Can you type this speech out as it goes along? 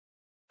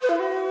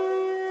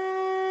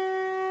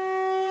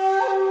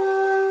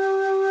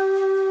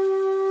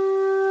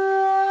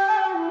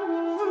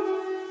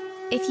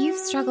If you've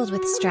struggled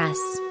with stress,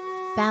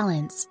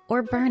 balance,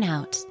 or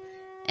burnout,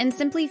 and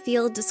simply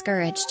feel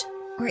discouraged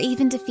or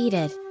even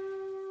defeated,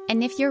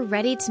 and if you're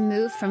ready to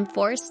move from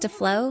force to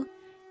flow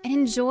and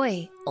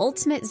enjoy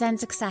ultimate Zen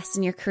success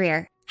in your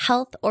career,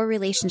 health, or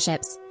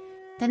relationships,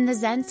 then the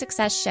Zen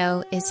Success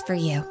Show is for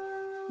you.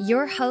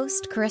 Your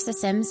host, Carissa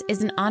Sims,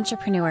 is an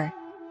entrepreneur,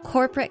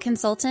 corporate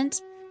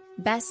consultant,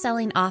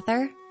 best-selling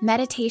author,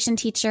 meditation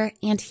teacher,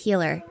 and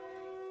healer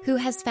who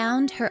has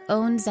found her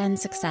own Zen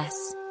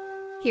success.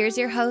 Here's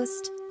your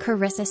host,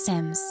 Carissa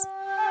Sims.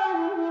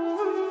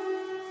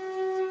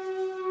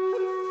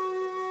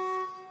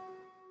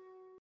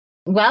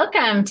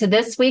 Welcome to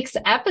this week's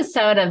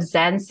episode of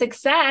Zen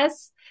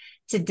Success.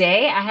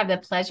 Today, I have the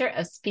pleasure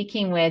of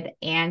speaking with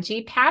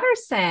Angie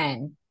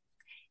Patterson.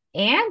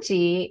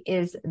 Angie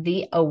is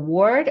the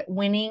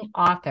award-winning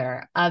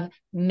author of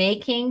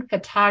Making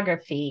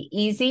Photography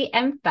Easy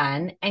and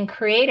Fun and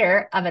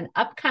creator of an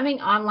upcoming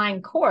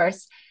online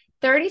course,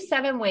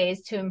 37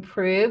 Ways to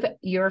Improve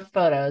Your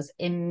Photos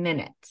in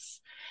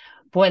Minutes.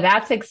 Boy,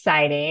 that's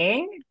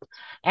exciting.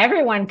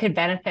 Everyone could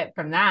benefit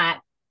from that.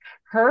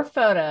 Her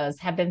photos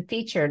have been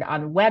featured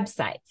on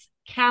websites,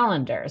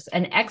 calendars,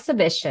 and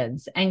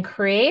exhibitions and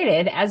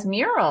created as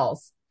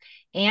murals.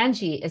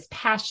 Angie is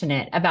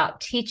passionate about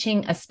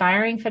teaching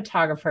aspiring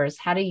photographers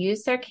how to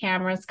use their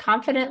cameras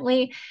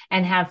confidently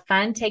and have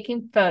fun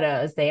taking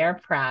photos they are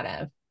proud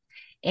of.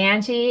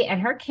 Angie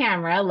and her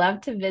camera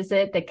love to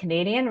visit the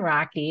Canadian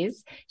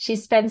Rockies. She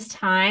spends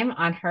time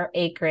on her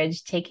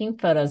acreage taking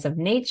photos of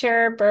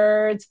nature,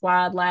 birds,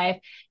 wildlife,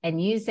 and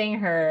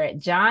using her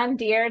John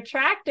Deere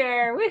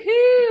tractor.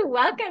 Woohoo!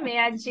 Welcome,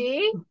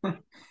 Angie.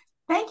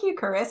 Thank you,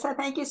 Carissa.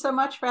 Thank you so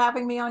much for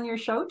having me on your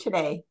show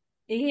today.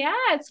 Yeah,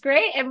 it's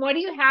great. And what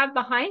do you have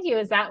behind you?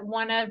 Is that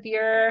one of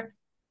your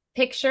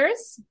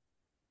pictures?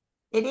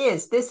 It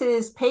is. This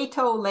is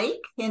Peyto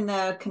Lake in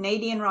the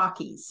Canadian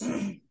Rockies.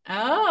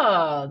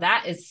 Oh,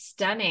 that is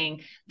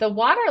stunning. The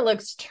water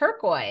looks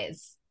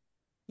turquoise.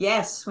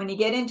 Yes, when you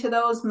get into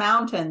those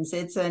mountains,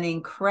 it's an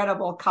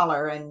incredible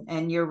color.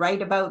 And you're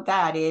right about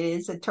that. It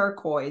is a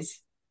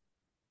turquoise.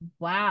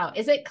 Wow.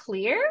 Is it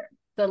clear,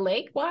 the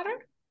lake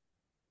water?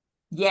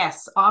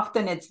 Yes,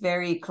 often it's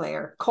very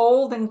clear,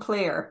 cold and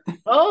clear.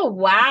 Oh,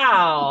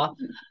 wow.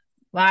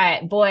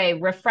 Right. Boy,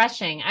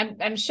 refreshing.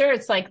 I'm sure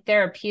it's like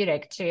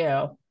therapeutic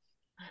too.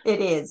 It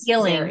is.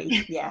 Healing.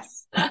 Very,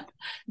 yes.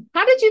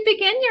 How did you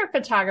begin your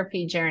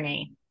photography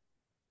journey?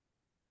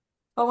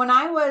 Well, when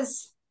I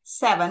was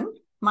 7,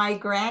 my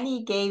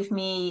granny gave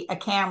me a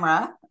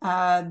camera.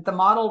 The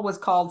model was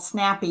called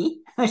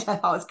Snappy, which I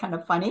thought was kind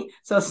of funny.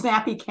 So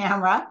Snappy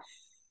camera.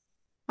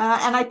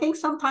 And I think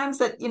sometimes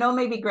that,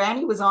 maybe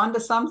Granny was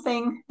onto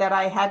something that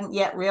I hadn't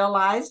yet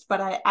realized,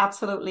 but I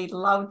absolutely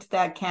loved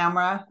that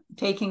camera,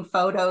 taking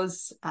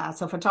photos.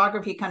 So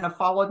photography kind of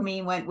followed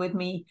me, went with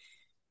me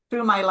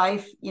through my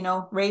life,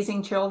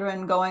 raising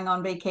children, going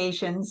on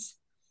vacations.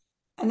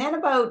 And then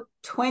about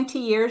 20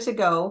 years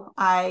ago,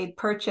 I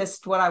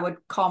purchased what I would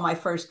call my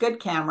first good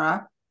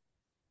camera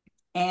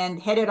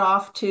and headed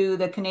off to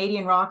the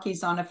Canadian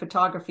Rockies on a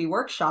photography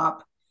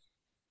workshop.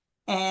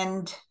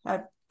 And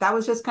that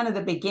was just kind of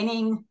the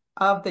beginning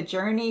of the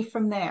journey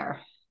from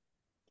there.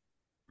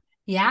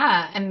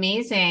 Yeah,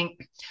 amazing.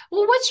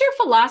 Well, what's your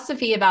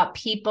philosophy about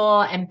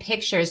people and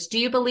pictures? Do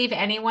you believe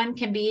anyone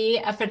can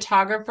be a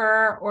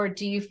photographer, or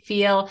do you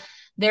feel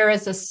there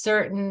is a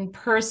certain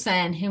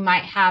person who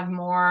might have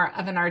more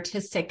of an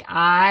artistic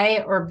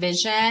eye or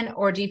vision,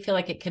 or do you feel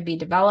like it could be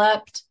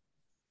developed?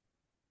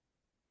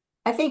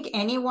 I think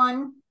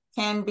anyone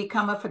can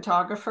become a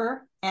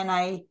photographer, and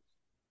I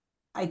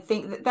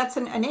think that's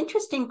an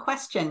interesting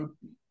question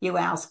you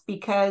ask,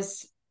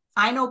 because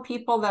I know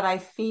people that I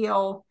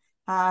feel,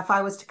 if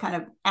I was to kind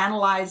of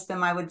analyze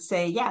them, I would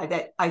say, yeah,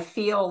 that I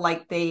feel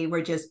like they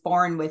were just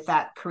born with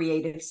that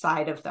creative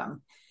side of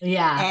them.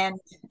 Yeah.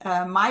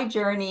 And my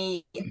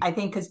journey, I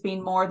think, has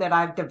been more that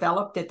I've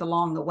developed it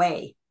along the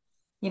way.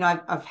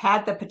 I've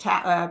had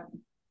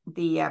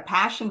the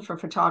passion for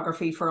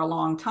photography for a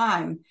long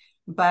time,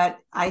 but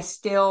I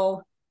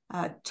still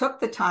took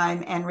the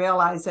time and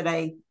realized that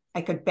I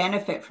could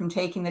benefit from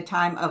taking the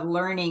time of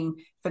learning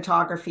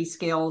photography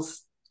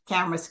skills,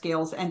 camera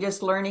skills, and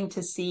just learning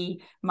to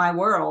see my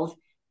world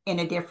in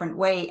a different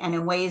way and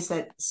in ways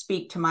that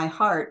speak to my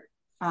heart.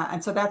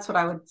 And so that's what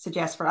I would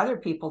suggest for other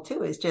people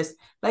too, is just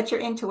let your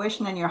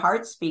intuition and your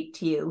heart speak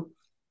to you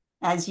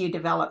as you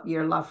develop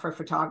your love for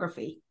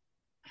photography.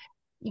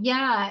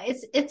 Yeah,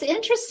 it's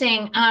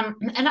interesting.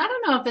 And I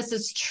don't know if this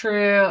is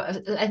true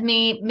of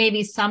me,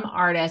 maybe some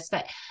artists,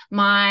 but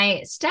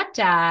my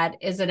stepdad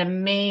is an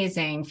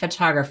amazing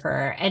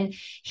photographer, and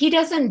he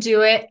doesn't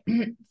do it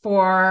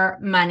for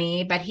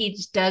money, but he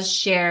does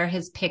share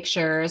his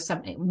pictures.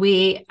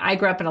 I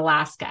grew up in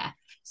Alaska,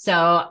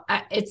 so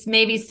it's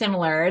maybe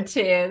similar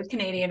to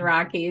Canadian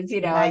Rockies,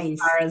 Nice. as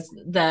far as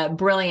the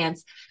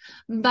brilliance.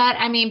 But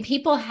I mean,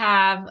 people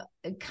have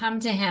come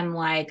to him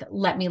like,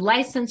 let me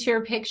license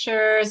your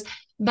pictures,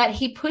 but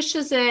he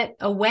pushes it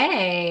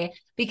away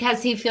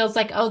because he feels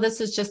like, oh, this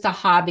is just a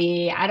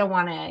hobby. I don't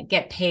want to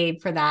get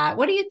paid for that.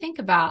 What do you think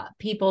about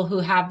people who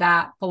have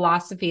that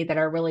philosophy that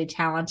are really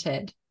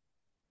talented?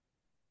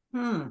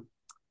 Well,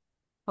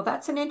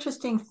 that's an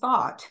interesting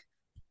thought.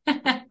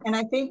 And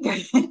I think,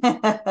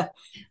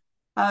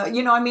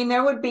 I mean,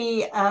 there would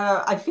be,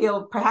 I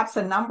feel perhaps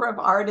a number of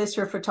artists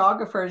or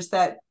photographers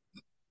that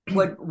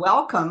would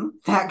welcome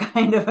that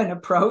kind of an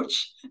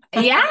approach.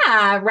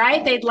 Yeah,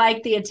 right. They'd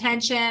like the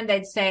attention.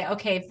 They'd say,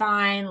 okay,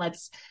 fine,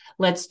 let's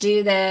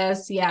do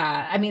this.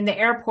 Yeah. I mean, the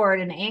airport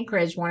in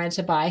Anchorage wanted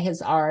to buy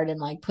his art and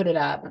like put it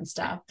up and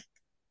stuff.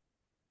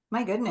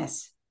 My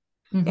goodness.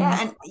 Mm-hmm.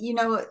 Yeah.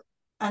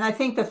 And I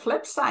think the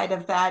flip side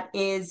of that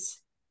is,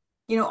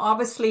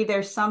 obviously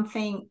there's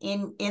something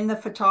in the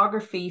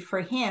photography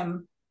for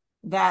him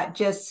that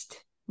just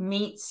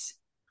meets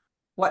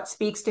what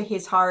speaks to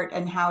his heart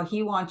and how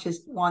he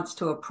wants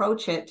to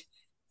approach it.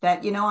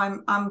 That,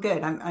 I'm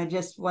good. I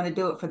just want to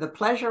do it for the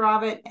pleasure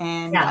of it.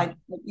 And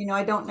Yeah.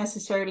 I don't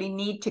necessarily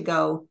need to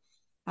go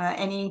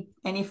any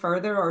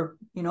further or,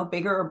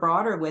 bigger or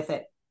broader with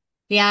it.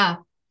 Yeah.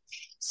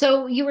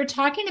 So you were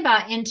talking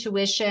about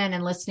intuition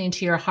and listening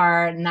to your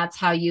heart, and that's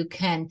how you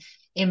can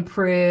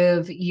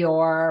improve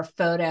your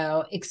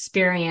photo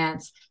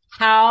experience.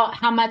 How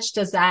much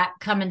does that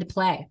come into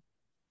play?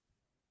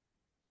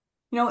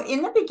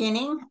 In the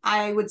beginning,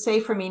 I would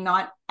say for me,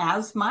 not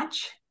as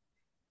much.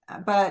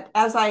 But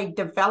as I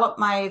developed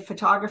my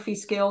photography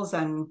skills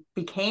and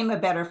became a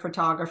better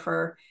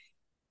photographer,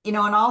 and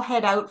I'll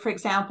head out, for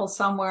example,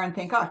 somewhere and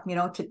think,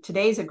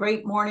 today's a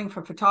great morning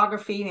for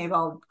photography. Maybe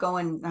I'll go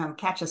and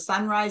catch a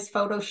sunrise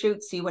photo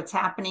shoot, see what's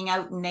happening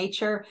out in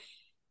nature.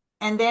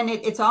 And then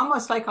it's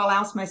almost like I'll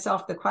ask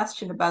myself the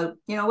question about,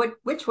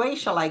 which way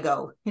shall I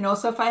go?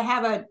 So if I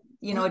have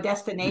a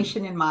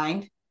destination in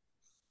mind,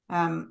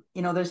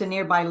 there's a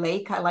nearby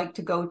lake I like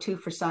to go to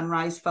for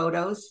sunrise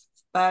photos.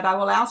 But I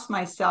will ask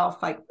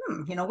myself, like,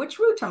 which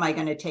route am I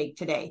going to take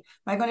today?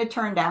 Am I going to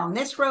turn down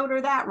this road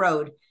or that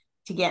road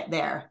to get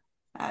there?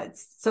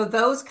 So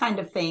those kind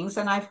of things.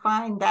 And I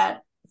find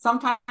that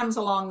sometimes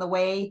along the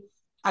way,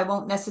 I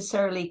won't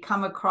necessarily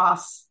come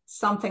across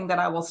something that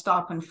I will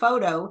stop and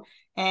photo.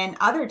 And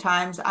other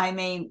times I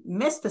may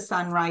miss the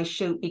sunrise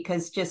shoot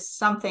because just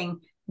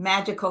something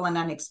magical and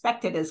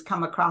unexpected has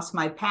come across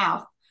my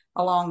path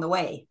along the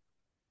way.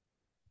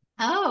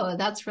 Oh,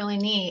 that's really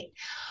neat.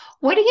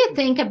 What do you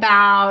think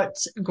about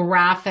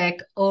graphic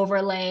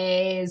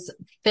overlays,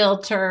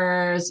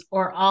 filters,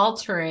 or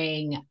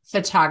altering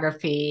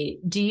photography?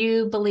 Do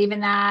you believe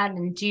in that?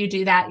 And do you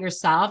do that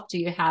yourself? Do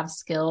you have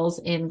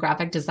skills in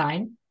graphic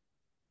design?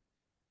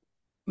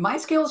 My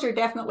skills are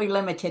definitely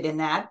limited in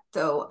that.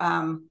 So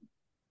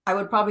I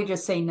would probably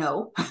just say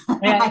no.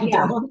 I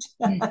don't.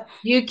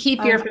 You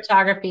keep your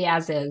photography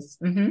as is.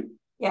 Mm-hmm.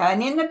 Yeah.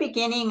 And in the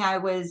beginning, I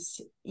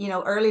was,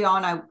 early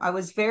on, I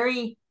was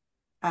very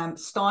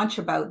staunch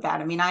about that.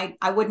 I mean,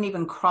 I wouldn't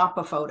even crop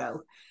a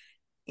photo.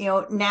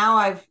 Now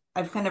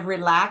I've kind of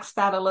relaxed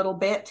that a little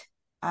bit.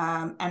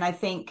 And I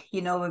think,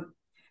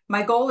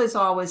 my goal is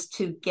always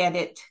to get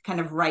it kind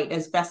of right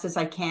as best as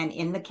I can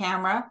in the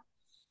camera.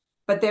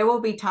 But there will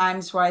be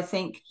times where I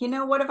think,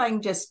 what if I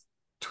can just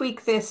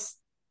tweak this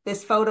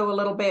photo a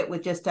little bit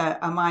with just a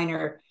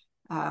minor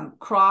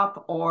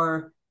crop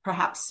or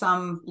perhaps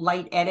some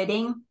light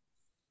editing.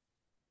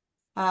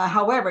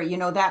 However,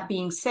 that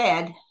being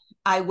said,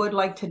 I would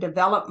like to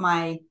develop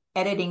my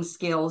editing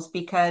skills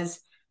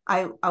because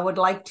I would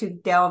like to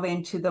delve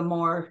into the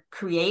more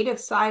creative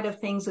side of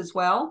things as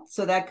well.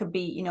 So that could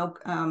be,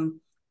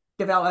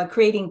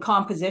 creating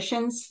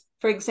compositions,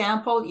 for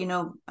example,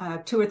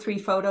 2 or 3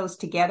 photos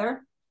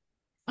together.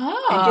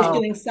 Oh. And just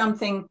doing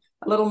something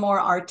a little more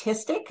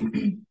artistic.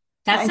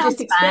 That sounds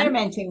just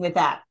experimenting with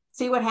that.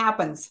 See what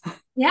happens.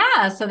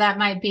 Yeah. So that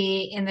might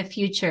be in the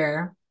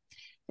future.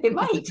 It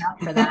might.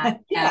 For that.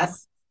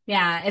 Yes.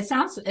 Yeah. It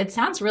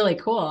sounds really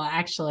cool,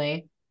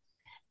 actually.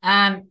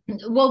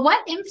 Well,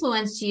 what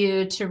influenced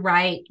you to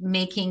write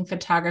Making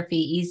Photography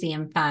Easy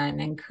and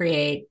Fun and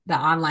create the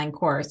online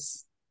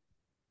course?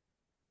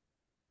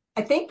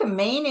 I think the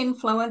main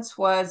influence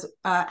was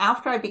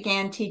after I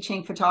began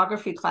teaching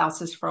photography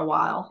classes for a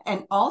while,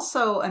 and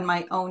also in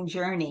my own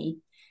journey,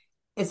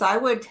 is I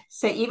would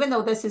say, even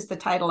though this is the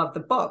title of the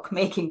book,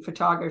 Making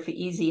Photography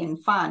Easy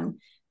and Fun,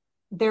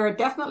 there are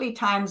definitely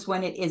times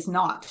when it is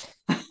not,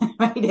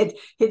 right?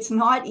 It's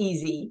not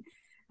easy,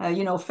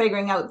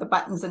 figuring out the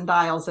buttons and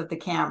dials of the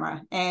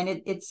camera.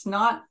 And it's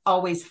not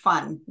always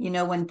fun,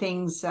 when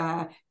things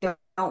don't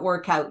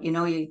work out,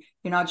 you're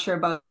not sure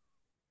about.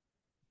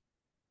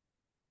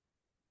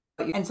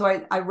 And so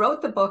I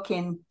wrote the book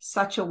in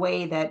such a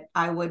way that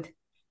I would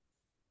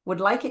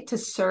like it to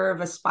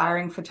serve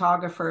aspiring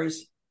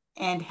photographers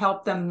and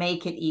help them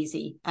make it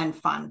easy and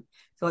fun.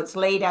 So it's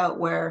laid out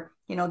where,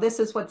 this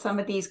is what some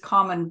of these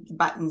common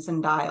buttons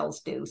and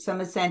dials do,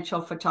 some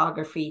essential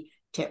photography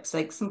tips,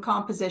 like some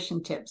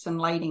composition tips and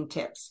lighting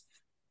tips,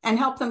 and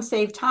help them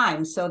save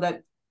time so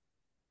that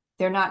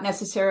they're not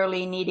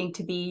necessarily needing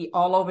to be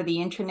all over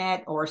the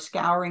internet or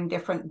scouring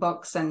different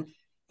books and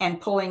and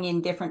pulling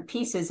in different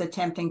pieces,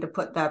 attempting to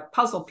put the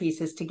puzzle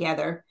pieces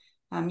together.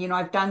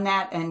 I've done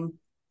that and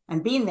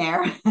been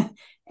there.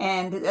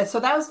 And so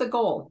that was the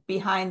goal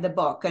behind the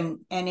book. And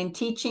in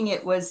teaching,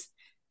 it was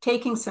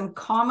taking some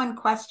common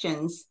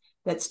questions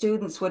that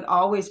students would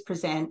always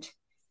present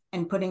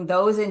and putting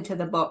those into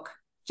the book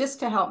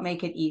just to help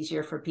make it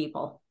easier for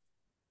people.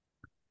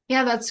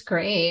 Yeah, that's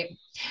great.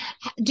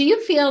 Do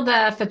you feel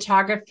the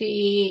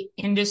photography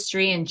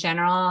industry in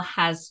general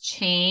has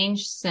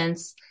changed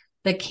since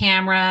the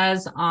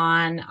cameras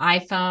on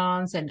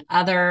iPhones and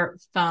other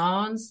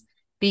phones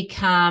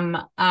become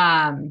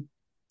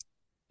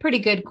pretty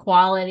good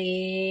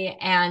quality?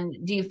 And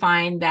do you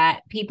find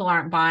that people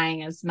aren't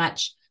buying as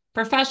much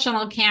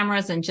professional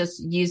cameras and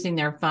just using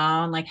their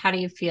phone? Like, how do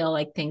you feel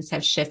like things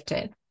have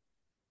shifted?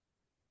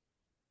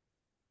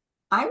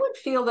 I would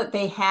feel that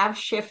they have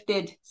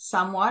shifted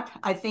somewhat.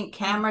 I think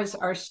cameras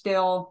are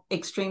still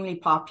extremely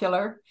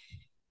popular.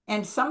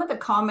 And some of the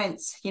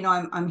comments,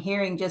 I'm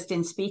hearing just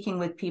in speaking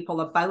with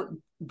people about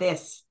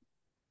this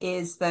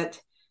is that,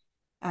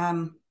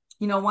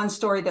 one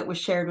story that was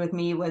shared with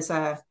me was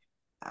a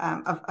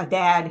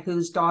dad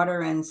whose daughter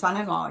and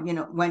son-in-law,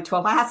 went to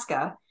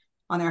Alaska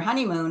on their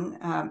honeymoon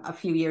a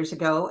few years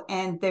ago.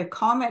 And their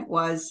comment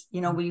was,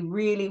 we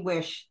really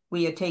wish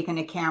we had taken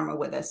a camera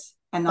with us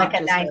and not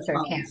Like a just nicer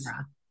our phones.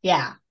 camera.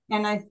 Yeah.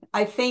 And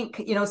I think,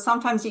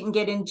 sometimes you can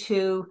get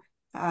into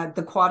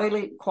the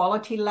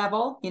quality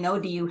level.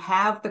 Do you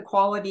have the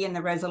quality and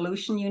the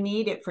resolution you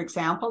need? For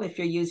example, if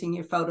you're using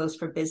your photos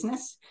for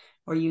business,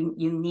 or you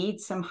need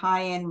some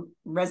high-end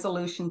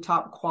resolution,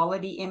 top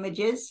quality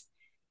images.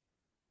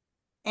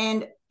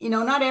 And,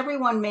 not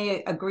everyone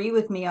may agree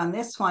with me on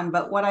this one,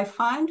 but what I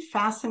find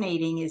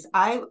fascinating is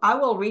I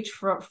will reach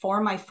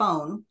for my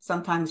phone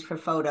sometimes for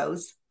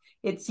photos.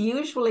 It's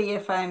usually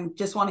if I'm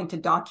just wanting to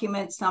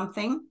document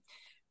something,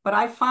 but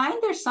I find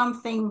there's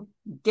something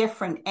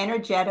different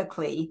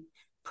energetically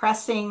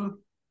pressing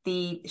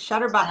the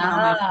shutter button on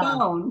my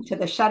phone to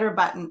the shutter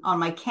button on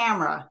my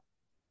camera.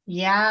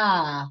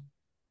 Yeah.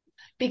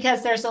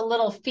 Because there's a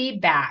little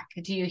feedback.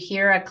 Do you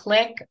hear a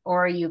click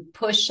or you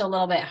push a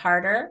little bit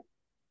harder?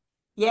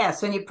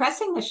 Yes, when you're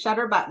pressing the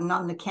shutter button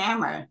on the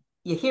camera,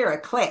 you hear a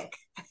click.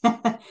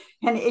 And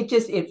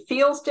it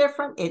feels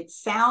different, it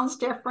sounds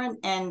different,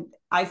 and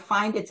I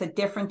find it's a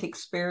different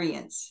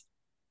experience.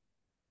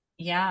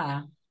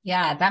 Yeah.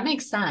 Yeah, that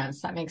makes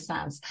sense. That makes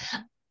sense.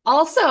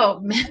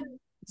 Also,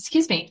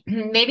 excuse me,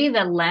 maybe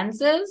the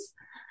lenses.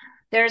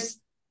 There's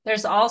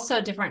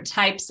also different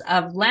types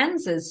of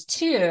lenses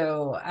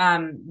too,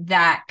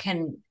 that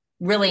can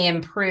really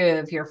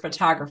improve your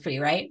photography,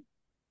 right?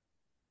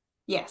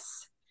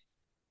 Yes.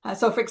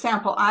 So, for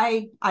example,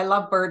 I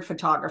love bird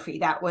photography.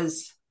 That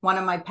was one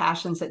of my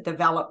passions that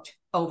developed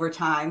over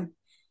time.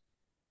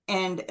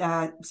 And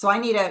so I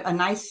need a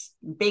nice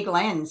big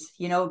lens,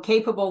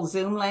 capable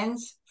zoom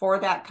lens for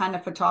that kind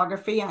of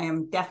photography. I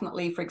am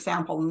definitely, for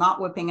example, not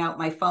whipping out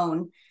my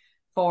phone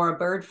for a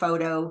bird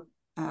photo,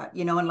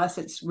 unless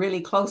it's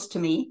really close to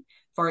me,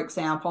 for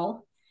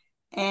example.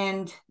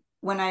 And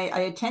when I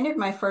attended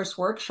my first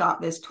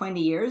workshop this 20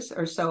 years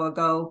or so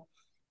ago,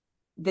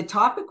 the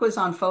topic was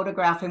on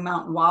photographing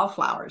mountain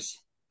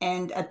wildflowers.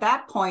 And at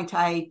that point,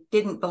 I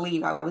didn't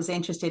believe I was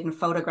interested in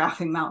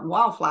photographing mountain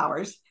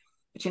wildflowers.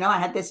 But, I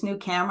had this new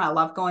camera. I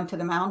love going to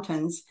the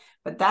mountains.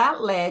 But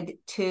that led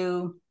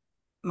to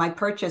my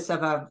purchase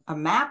of a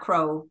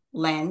macro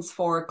lens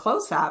for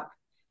close-up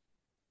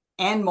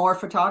and more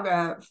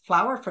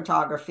flower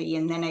photography.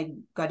 And then I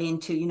got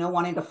into,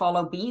 wanting to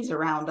follow bees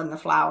around on the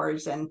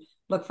flowers and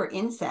look for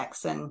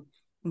insects and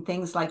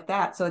things like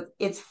that. So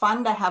it's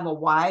fun to have a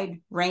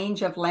wide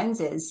range of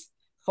lenses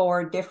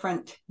for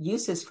different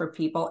uses for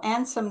people,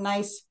 and some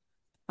nice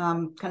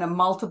kind of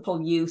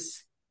multiple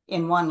use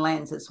in one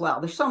lens as well.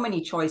 There's so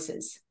many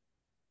choices.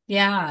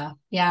 Yeah,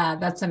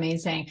 that's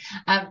amazing.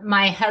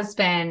 My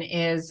husband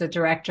is a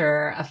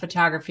director of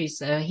photography,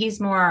 so he's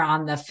more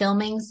on the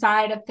filming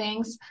side of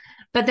things,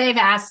 but they've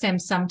asked him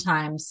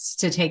sometimes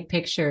to take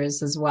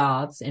pictures as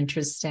well. It's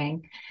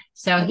interesting.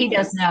 So he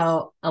does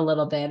know a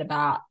little bit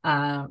about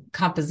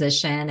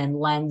composition and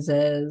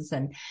lenses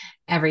and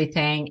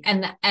everything.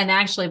 And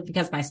actually,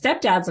 because my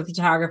stepdad's a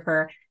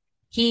photographer,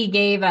 he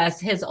gave us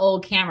his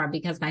old camera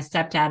because my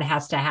stepdad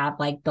has to have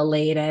like the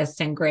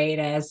latest and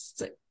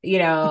greatest,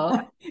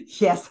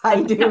 Yes,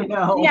 I do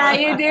know. Yeah,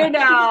 you do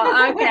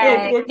know.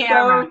 Okay. It's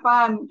camera. So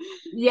fun.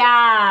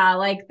 Yeah.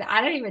 Like,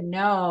 I don't even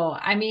know.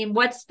 I mean,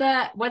 what's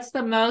the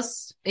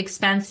most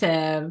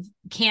expensive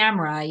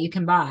camera you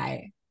can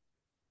buy?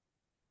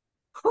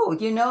 Oh,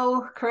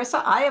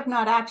 Carissa, I have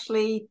not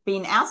actually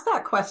been asked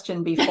that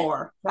question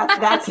before. That's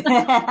that's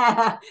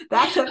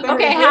a very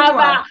okay. good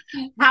one.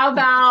 How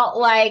about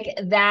like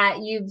that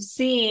you've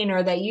seen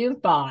or that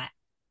you've bought?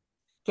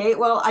 Okay,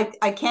 well, I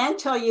can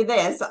tell you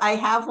this. I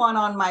have one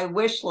on my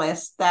wish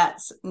list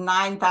that's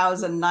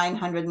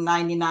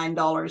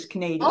 $9,999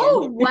 Canadian.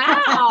 Oh,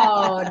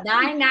 wow.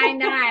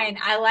 999.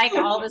 I like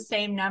all the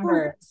same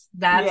numbers.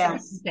 That's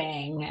Yes.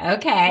 amazing.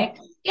 Okay.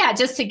 Yeah,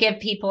 just to give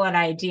people an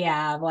idea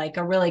of like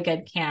a really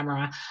good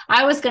camera.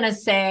 I was going to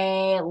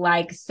say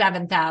like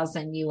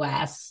 7,000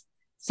 US.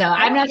 So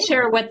I'm not Okay.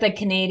 sure what the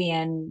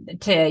Canadian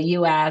to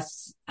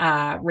US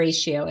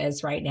ratio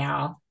is right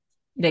now.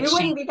 The We wouldn't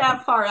exchange be rate.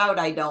 that far out,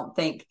 I don't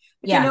think.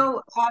 But Yeah.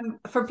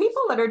 for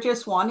people that are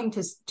just wanting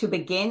to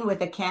begin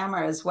with a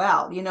camera as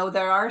well,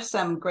 there are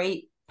some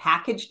great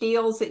package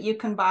deals that you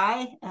can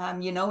buy,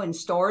 in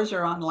stores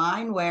or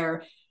online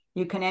where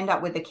you can end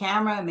up with a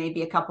camera,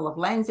 maybe a couple of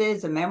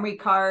lenses, a memory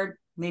card,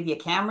 maybe a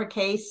camera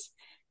case,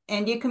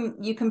 and you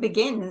can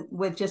begin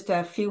with just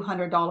a few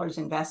 $100s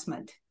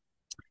investment.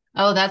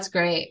 Oh, that's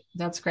great.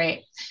 That's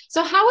great.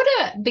 So how would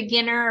a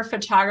beginner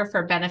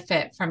photographer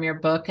benefit from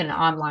your book and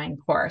online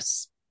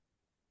course?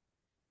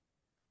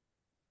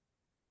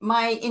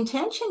 My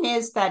intention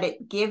is that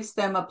it gives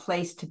them a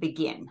place to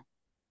begin.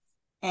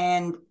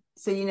 And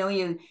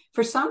so,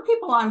 for some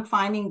people, I'm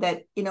finding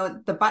that,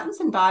 the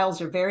buttons and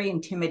dials are very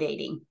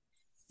intimidating.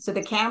 So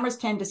the cameras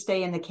tend to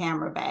stay in the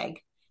camera bag.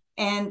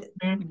 And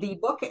the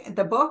book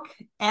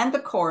and the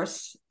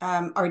course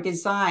are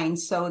designed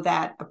so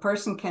that a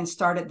person can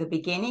start at the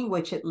beginning,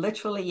 which it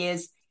literally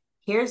is.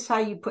 Here's how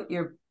you put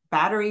your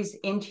batteries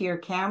into your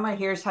camera.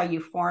 Here's how you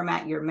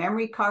format your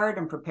memory card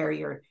and prepare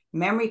your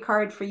memory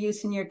card for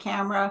use in your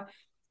camera.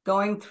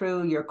 Going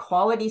through your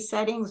quality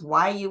settings,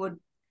 why you would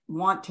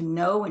want to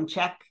know and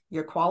check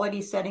your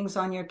quality settings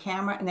on your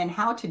camera, and then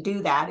how to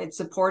do that. It's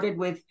supported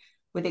with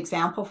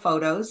example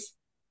photos.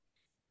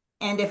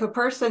 And if a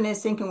person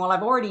is thinking, well,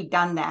 I've already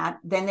done that,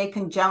 then they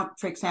can jump,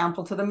 for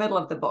example, to the middle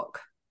of the book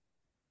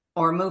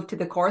or move to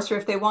the course. Or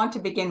if they want to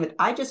begin with,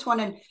 I just want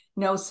to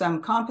know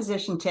some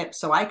composition tips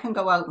so I can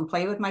go out and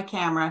play with my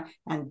camera,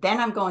 and then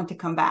I'm going to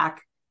come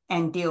back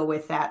and deal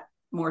with that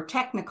more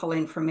technical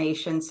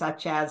information,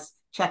 such as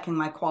checking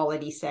my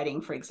quality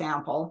setting, for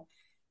example.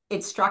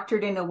 It's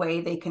structured in a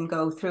way they can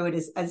go through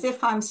it as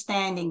if I'm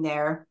standing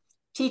there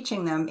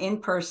teaching them in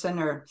person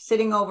or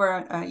sitting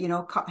over,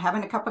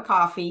 having a cup of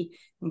coffee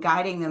and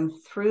guiding them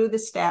through the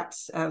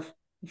steps of,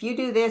 if you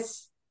do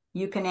this,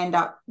 you can end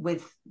up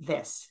with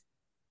this.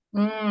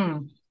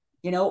 Mm.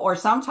 Or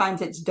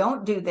sometimes it's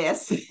don't do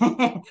this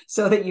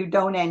so that you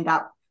don't end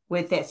up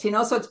with this,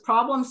 so it's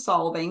problem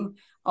solving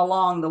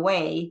along the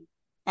way,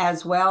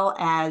 as well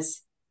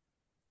as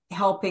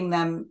helping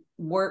them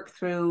work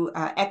through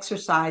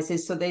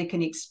exercises so they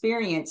can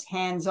experience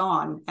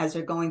hands-on as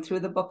they're going through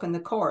the book and the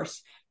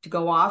course, to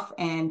go off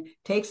and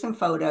take some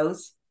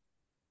photos,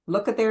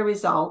 look at their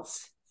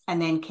results,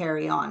 and then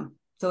carry on.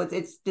 So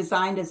it's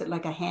designed as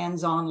like a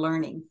hands-on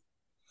learning.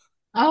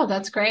 Oh,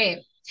 that's great.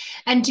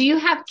 And do you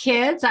have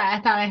kids? I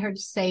thought I heard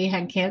you say you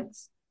had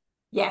kids.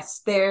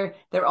 Yes, they're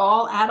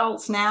all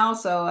adults now.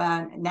 So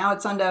now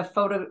it's under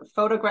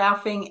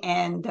photographing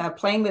and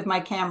playing with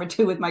my camera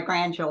too with my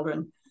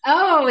grandchildren.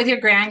 Oh, with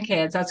your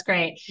grandkids. That's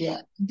great.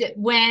 Yeah.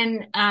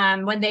 When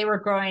they were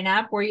growing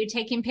up, were you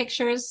taking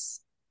pictures?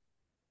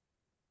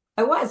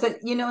 I was, and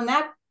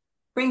that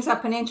brings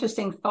up an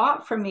interesting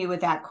thought for me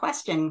with that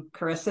question,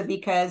 Carissa,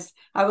 because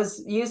I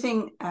was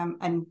using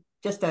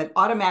just an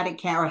automatic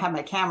camera, I have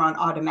my camera on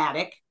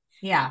automatic,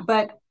 Yeah.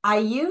 but I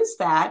use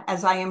that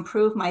as I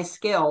improve my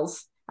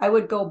skills. I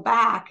would go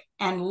back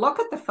and look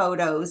at the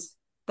photos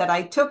that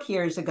I took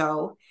years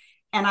ago,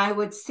 and I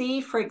would see,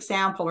 for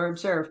example, or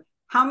observe,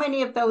 how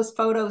many of those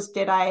photos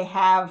did I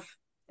have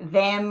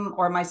them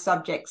or my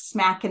subject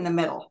smack in the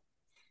middle?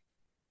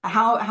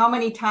 How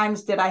many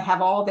times did I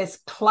have all this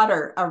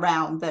clutter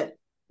around that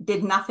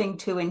did nothing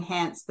to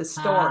enhance the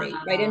story,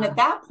 right? And Uh, at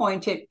that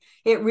point, it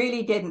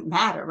really didn't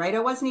matter, right? I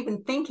wasn't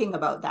even thinking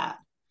about that.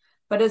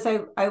 But as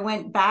I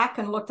went back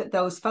and looked at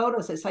those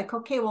photos, it's like,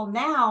 okay, well,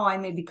 now I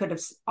maybe could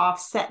have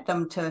offset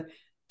them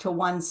to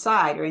one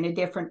side or in a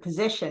different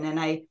position, and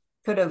I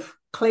could have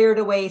cleared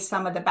away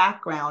some of the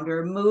background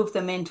or moved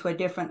them into a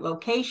different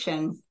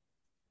location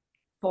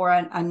for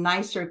a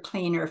nicer,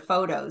 cleaner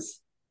photos.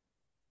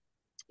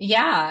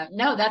 yeah,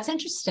 no, that's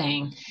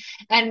interesting.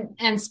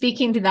 And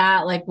speaking to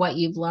that, like what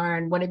you've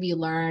learned, what have you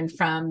learned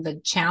from the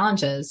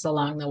challenges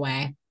along the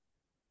way?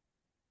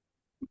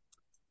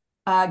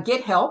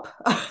 Get help.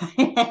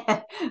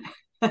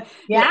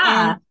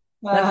 Yeah, and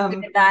that's good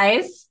um,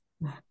 advice.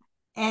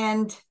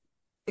 and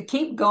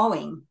keep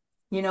going.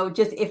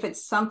 Just if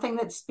it's something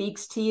that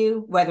speaks to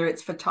you, whether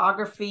it's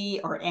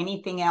photography or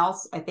anything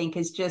else, I think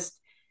is just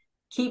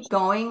keep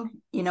going.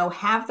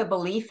 Have the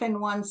belief in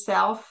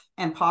oneself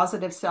and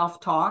positive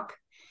self-talk.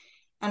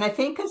 And I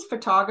think as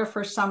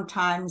photographers,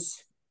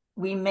 sometimes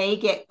we may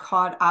get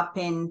caught up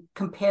in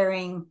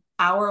comparing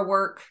our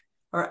work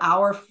or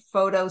our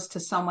photos to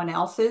someone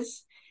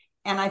else's.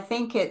 And I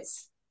think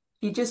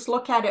you just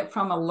look at it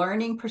from a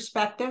learning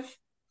perspective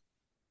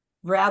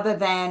rather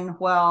than,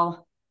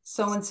 well,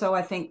 so and so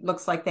I think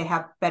looks like they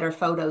have better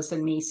photos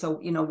than me. So,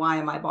 why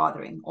am I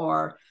bothering?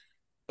 Or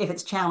if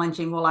it's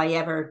challenging, will I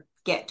ever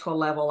get to a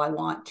level I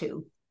want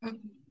to.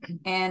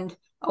 And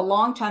a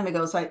long time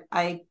ago, so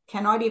I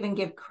cannot even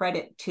give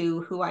credit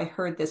to who I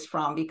heard this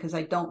from because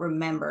I don't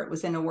remember. It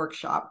was in a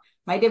workshop.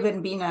 Might have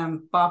even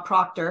been Bob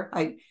Proctor.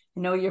 I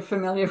know you're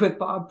familiar with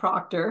Bob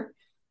Proctor,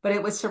 but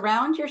it was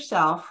surround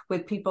yourself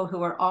with people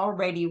who are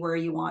already where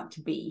you want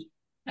to be.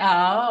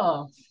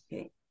 Oh.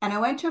 Okay. And I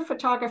went to a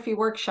photography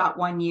workshop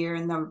one year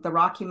in the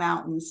Rocky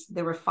Mountains.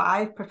 There were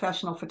 5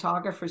 professional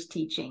photographers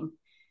teaching.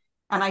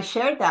 And I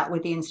shared that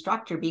with the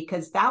instructor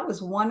because that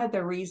was one of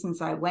the reasons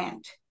I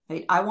went.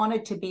 I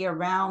wanted to be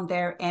around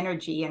their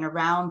energy and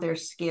around their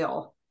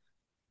skill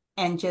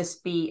and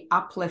just be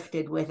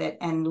uplifted with it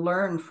and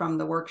learn from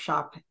the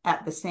workshop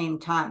at the same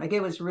time. Like,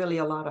 it was really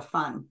a lot of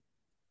fun.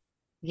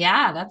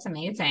 Yeah, that's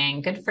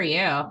amazing. Good for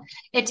you.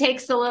 It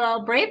takes a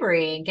little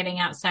bravery getting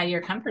outside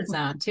your comfort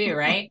zone too,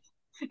 right?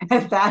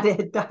 That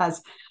it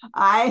does.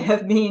 I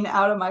have been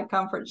out of my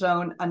comfort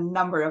zone a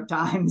number of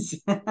times.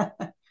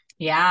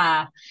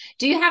 Yeah.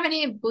 Do you have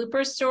any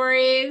blooper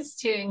stories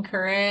to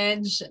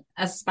encourage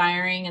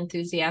aspiring,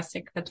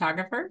 enthusiastic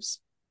photographers?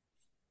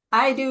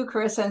 I do,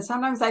 Chris, and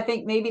sometimes I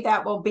think maybe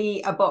that will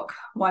be a book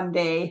one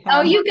day.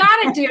 Oh, you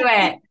got to do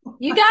it.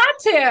 You got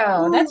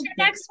to. That's your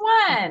next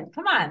one.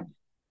 Come on.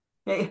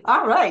 Okay.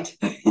 All right.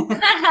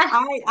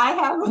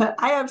 I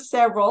have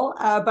several,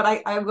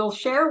 but I will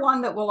share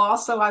one that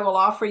I will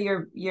offer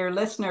your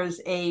listeners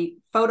a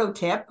photo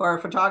tip or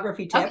a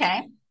photography tip.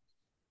 Okay.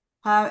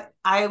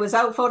 I was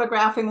out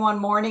photographing one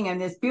morning and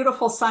this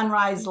beautiful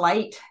sunrise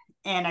light,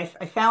 and I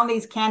found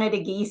these Canada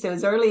geese. It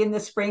was early in the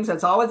spring, so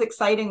it's always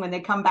exciting when they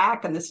come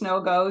back and the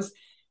snow goes.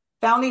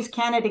 Found these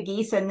Canada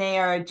geese, and they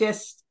are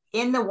just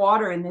in the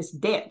water in this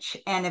ditch,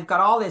 and they've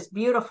got all this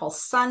beautiful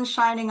sun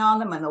shining on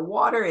them, and the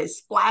water is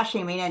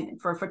splashing. I mean, and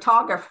for a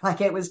photographer,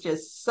 like, it was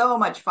just so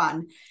much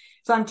fun.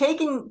 So I'm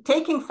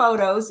taking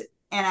photos,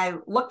 and I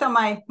looked on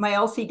my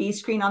LCD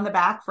screen on the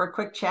back for a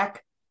quick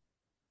check.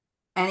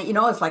 And,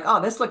 it's like,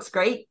 oh, this looks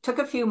great. Took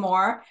a few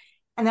more.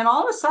 And then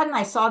all of a sudden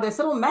I saw this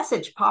little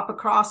message pop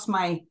across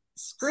my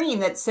screen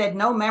that said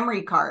no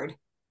memory card.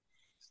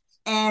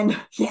 And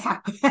yeah,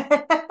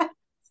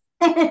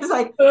 it's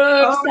like, oops,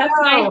 oh, that's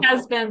no. my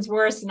husband's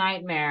worst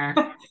nightmare.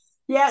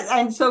 Yeah.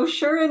 And so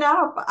sure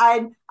enough,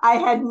 I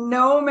had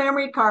no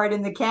memory card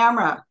in the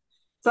camera.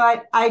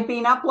 So I'd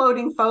been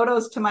uploading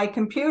photos to my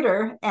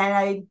computer,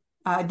 and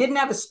I didn't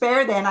have a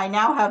spare then. I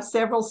now have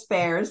several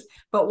spares.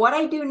 But what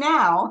I do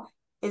now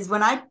is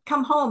when I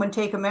come home and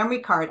take a memory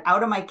card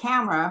out of my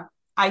camera,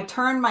 I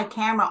turn my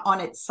camera on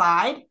its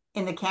side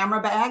in the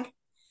camera bag.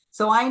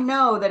 So I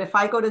know that if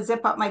I go to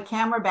zip up my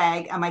camera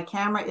bag and my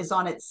camera is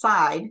on its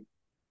side,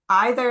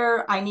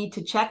 either I need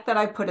to check that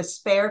I put a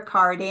spare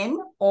card in,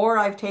 or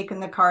I've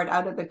taken the card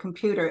out of the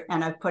computer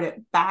and I've put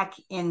it back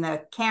in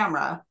the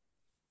camera.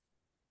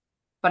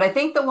 But I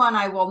think the one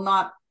I will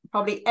not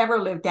probably ever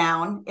live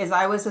down is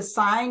I was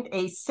assigned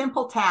a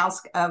simple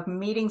task of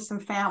meeting some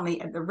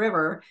family at the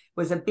river. It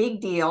was a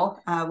big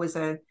deal. It was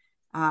a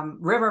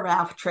river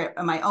raft trip.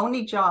 And my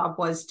only job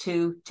was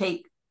to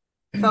take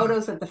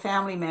photos of the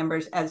family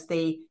members as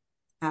they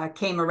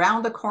came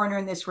around the corner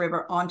in this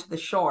river onto the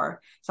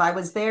shore. So I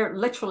was there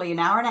literally an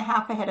hour and a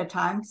half ahead of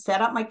time,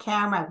 set up my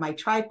camera, I had my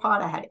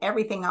tripod, I had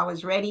everything, I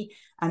was ready.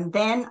 And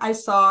then I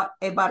saw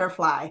a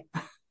butterfly.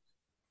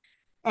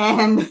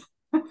 And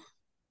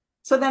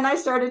so then I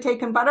started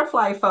taking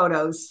butterfly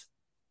photos.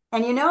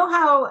 And you know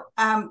how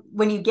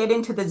when you get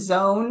into the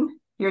zone,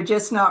 you're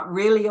just not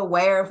really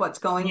aware of what's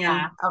going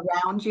on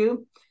around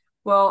you?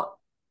 Well,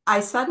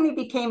 I suddenly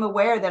became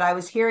aware that I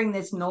was hearing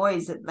this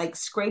noise, like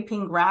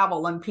scraping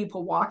gravel and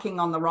people walking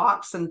on the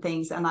rocks and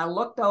things. And I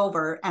looked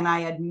over and I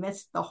had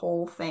missed the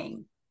whole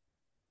thing.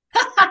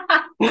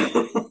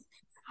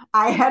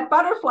 I had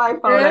butterfly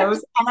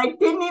photos and I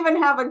didn't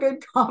even have a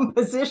good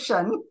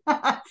composition.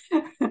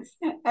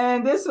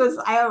 And this was,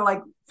 I don't know,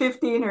 like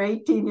 15 or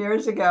 18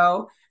 years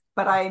ago,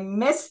 but I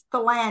missed the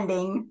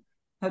landing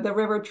of the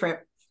river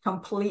trip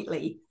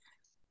completely.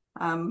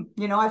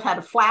 I've had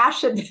a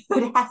flash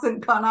that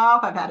hasn't gone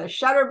off. I've had a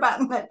shutter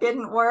button that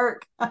didn't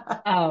work.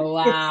 Oh,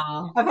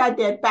 wow. I've had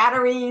dead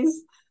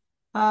batteries.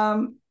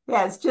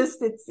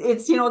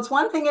 It's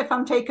one thing if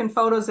I'm taking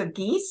photos of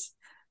geese,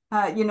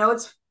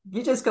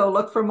 you just go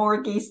look for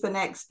more geese the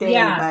next day.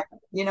 Yeah.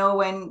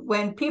 But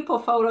when people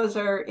photos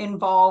are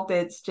involved,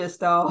 it's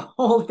just a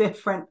whole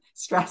different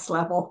stress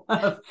level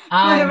of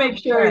trying to make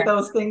sure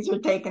those things are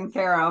taken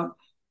care of.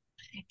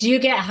 Do you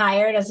get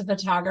hired as a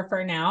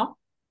photographer now?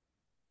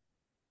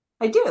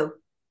 I do.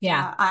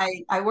 Yeah.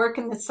 I work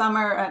in the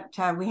summer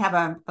at, we have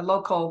a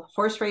local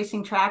horse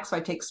racing track. So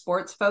I take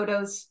sports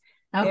photos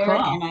there. Cool.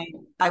 And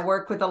I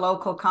work with a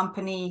local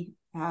company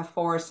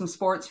for some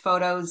sports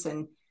photos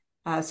and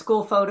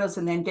school photos,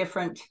 and then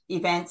different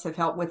events. Have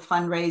helped with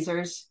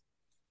fundraisers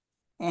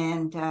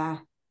and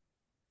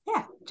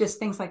just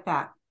things like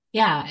that.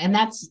 Yeah. And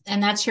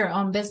that's your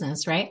own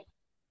business, right?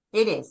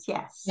 It is.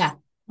 Yes. Yeah.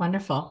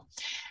 Wonderful.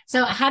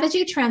 So how did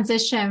you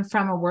transition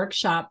from a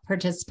workshop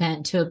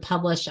participant to a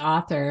published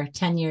author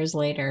 10 years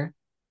later?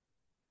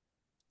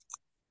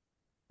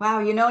 Wow.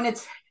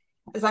 And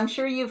as I'm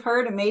sure you've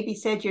heard and maybe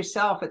said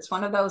yourself, it's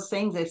one of those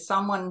things, if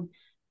someone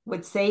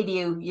would say to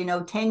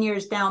you, 10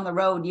 years down the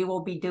road, you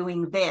will be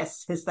doing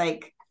this. It's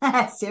like,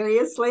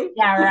 seriously?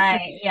 Yeah,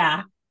 right.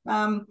 Yeah.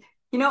 And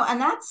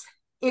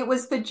it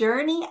was the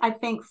journey, I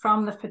think,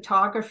 from the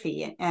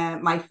photography,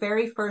 my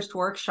very first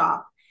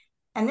workshop.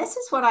 And this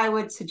is what I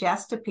would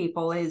suggest to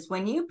people is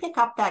when you pick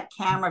up that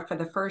camera for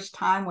the first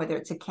time, whether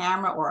it's a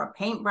camera or a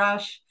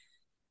paintbrush,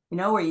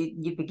 or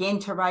you begin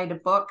to write a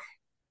book,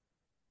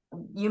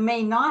 you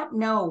may not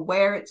know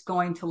where it's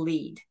going to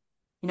lead.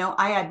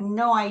 I had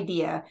no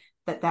idea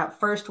that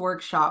first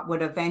workshop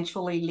would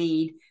eventually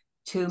lead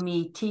to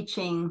me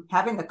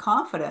having the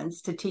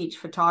confidence to teach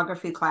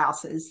photography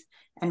classes.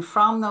 And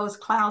from those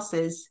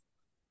classes,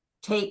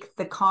 take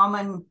the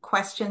common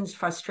questions,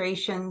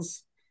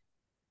 frustrations,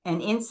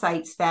 and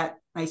insights that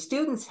my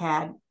students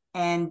had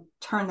and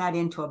turn that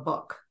into a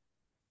book.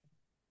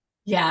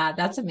 Yeah,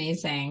 that's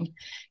amazing.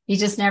 You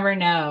just never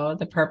know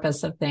the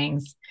purpose of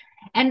things.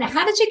 And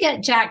how did you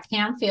get Jack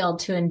Canfield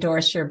to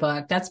endorse your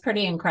book? That's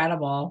pretty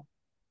incredible.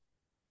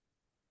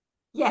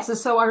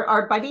 Yes. So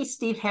our buddy,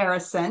 Steve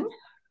Harrison,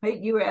 right?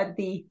 You were at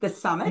the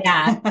summit.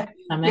 Yeah.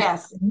 Summit.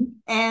 Yes. Mm-hmm.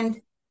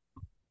 And,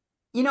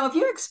 if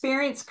you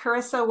experience,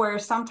 Carissa, where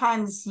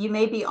sometimes you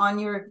may be on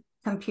your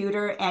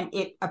computer and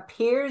it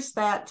appears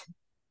that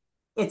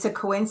it's a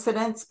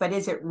coincidence, but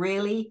is it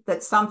really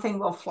that something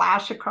will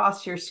flash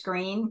across your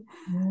screen?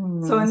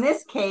 So in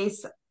this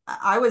case,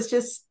 I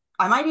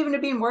might even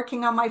have been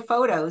working on my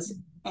photos,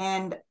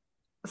 and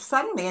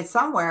suddenly it's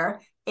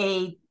somewhere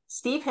a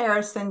Steve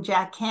Harrison,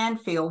 Jack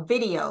Canfield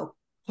video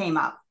came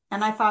up.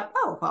 And I thought,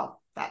 oh,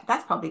 well,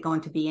 that's probably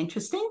going to be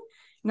interesting.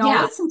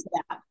 I'll listen to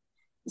that.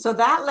 So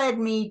that led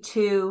me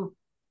to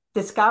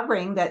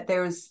discovering that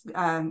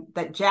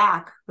that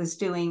Jack was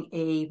doing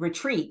a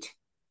retreat.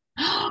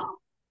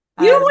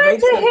 You went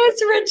to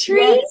his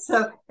retreat? Yes,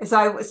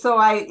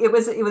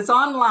 it was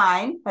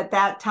online at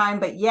that time,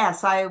 but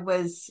yes, I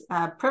was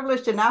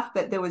privileged enough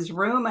that there was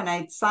room, and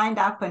I signed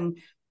up and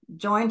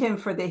joined him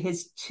for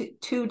his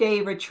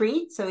 2-day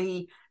retreat. So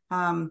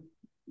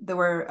there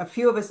were a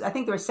few of us, I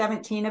think there were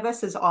 17 of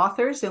us as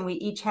authors, and we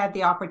each had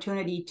the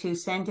opportunity to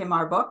send him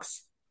our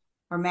books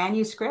or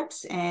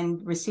manuscripts and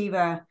receive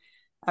a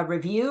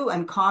review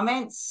and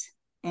comments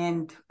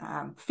and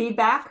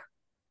feedback.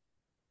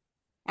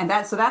 And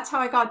that's how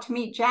I got to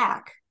meet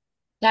Jack.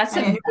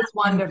 It was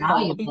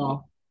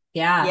wonderful.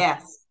 Yeah.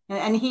 Yes.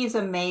 And he's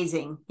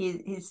amazing.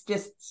 He's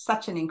just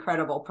such an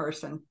incredible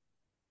person.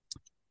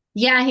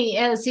 Yeah, he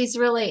is. He's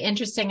really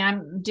interesting.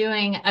 I'm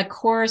doing a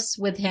course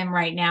with him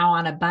right now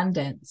on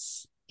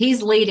abundance.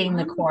 He's leading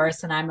the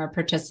course and I'm a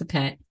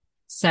participant.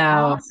 So,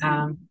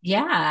 awesome.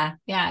 Yeah,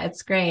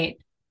 it's great.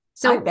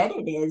 So I bet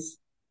it is.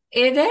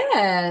 It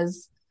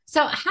is.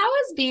 So how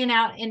is being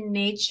out in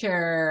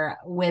nature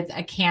with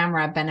a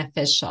camera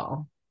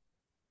beneficial?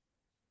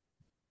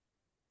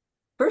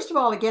 First of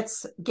all, it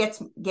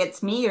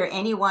gets me or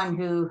anyone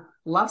who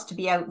loves to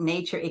be out in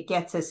nature, it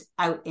gets us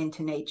out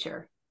into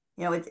nature.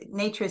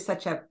 Nature is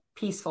such a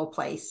peaceful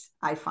place,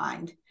 I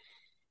find.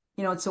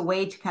 It's a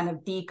way to kind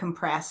of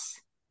decompress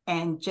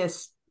and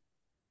just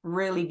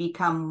really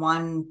become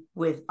one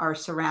with our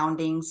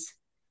surroundings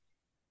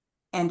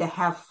and to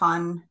have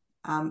fun.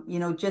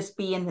 Just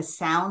be in the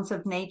sounds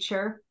of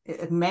nature,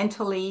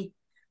 mentally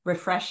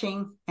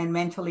refreshing and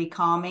mentally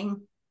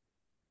calming.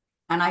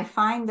 And I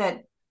find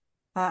that,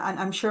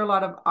 I'm sure a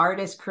lot of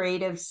artists,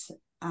 creatives,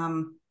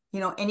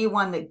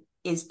 anyone that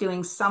is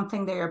doing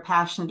something they're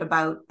passionate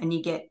about and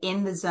you get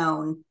in the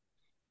zone,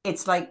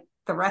 it's like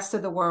the rest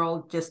of the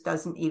world just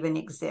doesn't even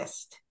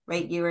exist,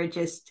 right? You are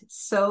just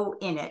so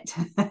in it.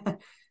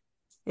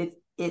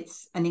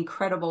 It's an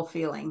incredible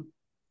feeling.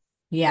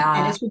 Yeah.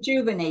 And it's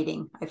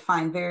rejuvenating. I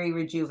find very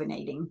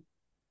rejuvenating.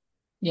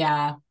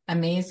 Yeah.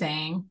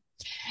 Amazing.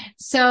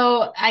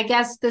 So I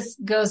guess this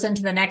goes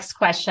into the next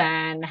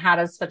question. How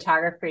does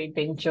photography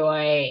bring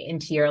joy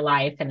into your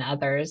life and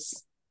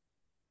others?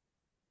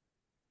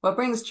 What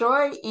brings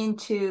joy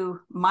into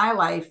my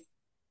life,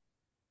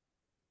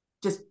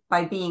 just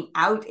by being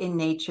out in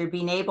nature,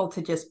 being able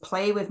to just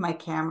play with my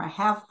camera,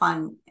 have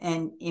fun,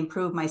 and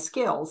improve my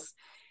skills.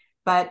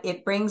 But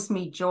it brings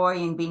me joy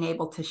in being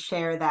able to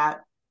share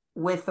that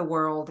with the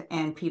world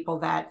and people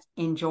that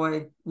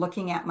enjoy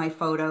looking at my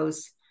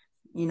photos,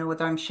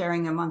 whether I'm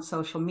sharing them on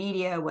social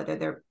media, whether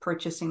they're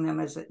purchasing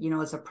them as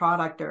a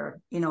product or,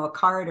 a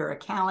card or a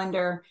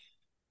calendar,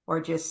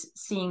 or just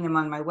seeing them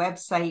on my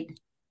website.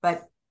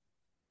 But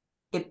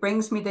it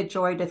brings me the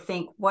joy to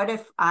think, what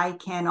if I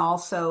can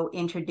also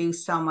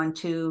introduce someone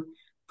to,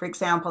 for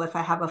example, if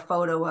I have a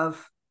photo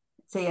of,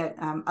 say,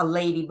 a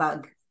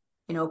ladybug,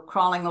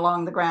 crawling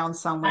along the ground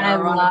somewhere, I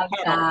or on love a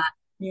petal. that.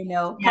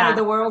 Kind of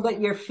the world at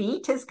your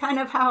feet is kind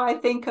of how I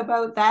think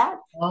about that.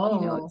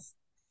 Oh.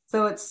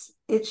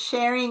 It's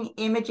sharing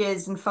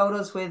images and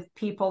photos with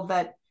people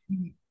that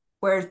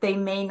where they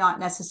may not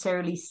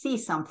necessarily see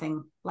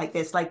something like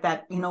this, like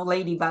that,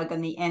 ladybug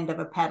on the end of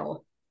a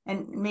petal.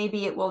 And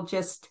maybe it will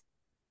just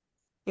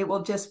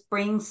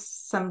bring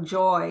some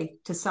joy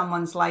to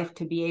someone's life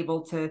to be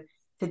able to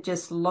to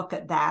just look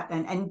at that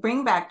and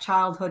bring back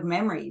childhood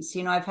memories.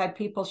 I've had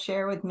people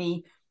share with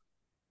me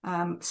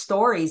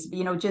stories,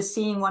 just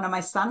seeing one of my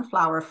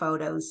sunflower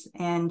photos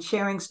and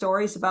sharing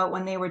stories about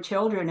when they were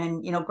children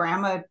and,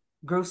 grandma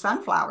grew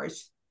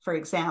sunflowers, for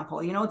example.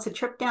 It's a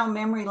trip down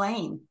memory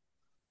lane.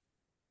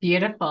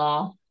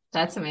 Beautiful.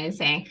 That's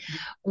amazing.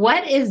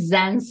 What is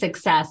Zen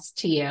success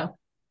to you?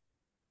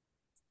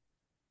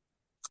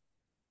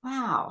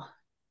 Wow.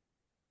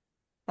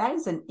 That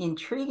is an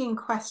intriguing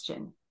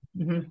question.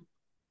 Mm-hmm.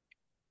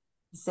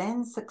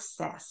 Zen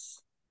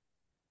success.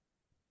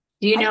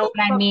 Do you know what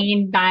I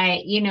mean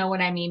by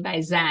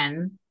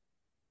Zen?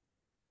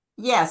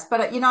 Yes,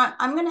 but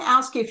I'm going to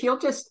ask you if you'll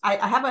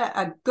I have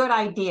a good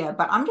idea,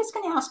 but I'm just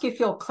going to ask you if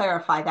you'll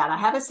clarify that. I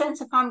have a sense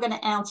if I'm going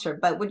to answer,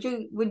 but would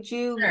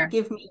you Sure.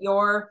 give me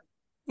your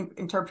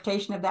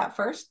interpretation of that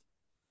first?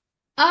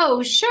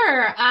 Oh,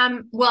 sure.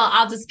 Well,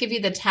 I'll just give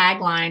you the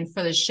tagline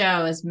for the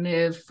show is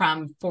move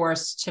from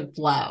force to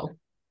flow.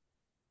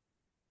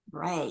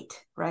 Right.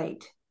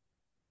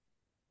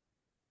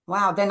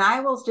 Wow. Then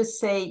I will just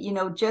say,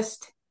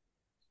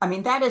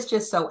 that is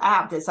just so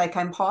apt. It's like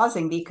I'm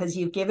pausing because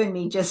you've given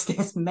me just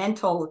this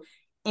mental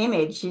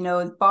image.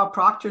 Bob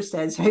Proctor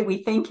says, right,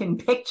 we think in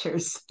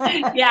pictures.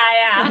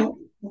 Yeah. And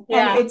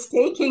it's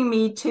taking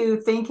me to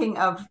thinking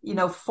of,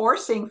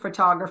 forcing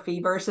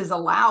photography versus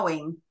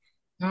allowing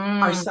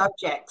our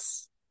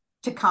subjects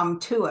to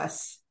come to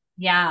us.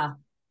 Yeah.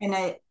 And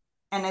I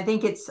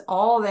think it's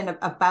all then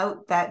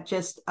about that,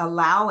 just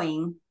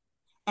allowing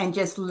and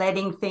just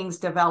letting things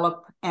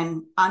develop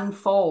and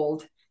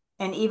unfold.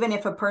 And even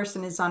if a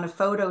person is on a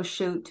photo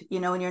shoot,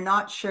 and you're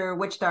not sure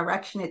which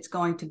direction it's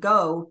going to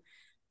go,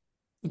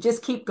 you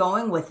just keep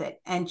going with it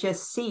and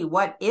just see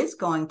what is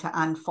going to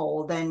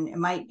unfold. And it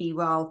might be,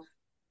 well,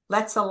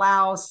 let's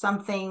allow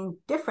something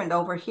different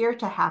over here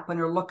to happen,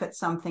 or look at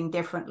something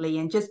differently,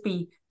 and just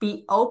be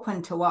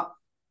open to what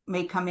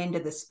may come into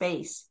the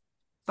space.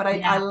 But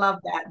I love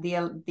that,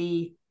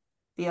 the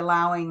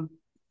allowing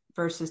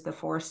versus the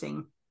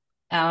forcing.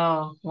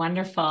 Oh,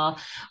 wonderful.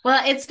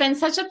 Well, it's been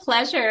such a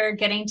pleasure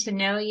getting to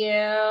know you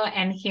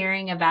and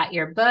hearing about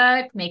your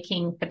book,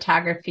 Making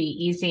Photography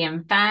Easy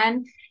and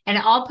Fun. And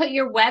I'll put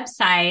your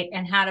website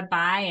and how to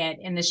buy it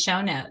in the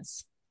show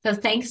notes. So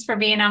thanks for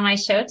being on my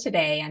show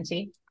today,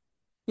 Angie.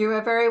 You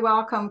are very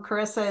welcome,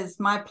 Carissa. It's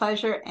my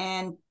pleasure.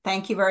 And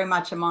thank you very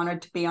much. I'm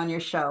honored to be on your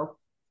show.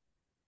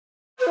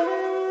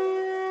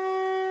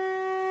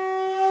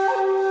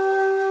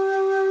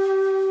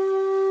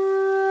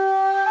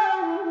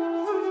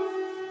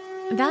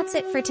 That's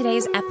it for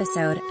today's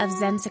episode of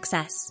Zen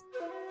Success.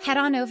 Head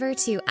on over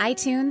to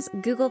iTunes,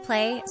 Google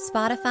Play,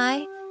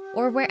 Spotify,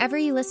 or wherever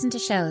you listen to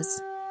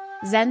shows.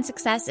 Zen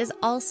Success is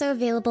also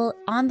available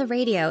on the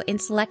radio in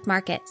select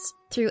markets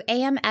through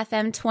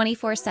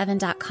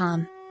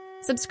amfm247.com.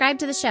 Subscribe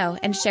to the show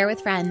and share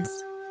with friends.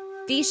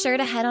 Be sure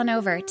to head on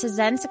over to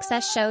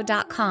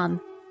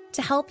zensuccessshow.com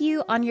to help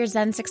you on your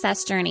Zen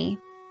Success journey.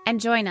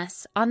 And join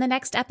us on the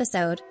next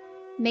episode.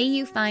 May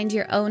you find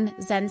your own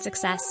Zen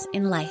success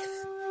in life.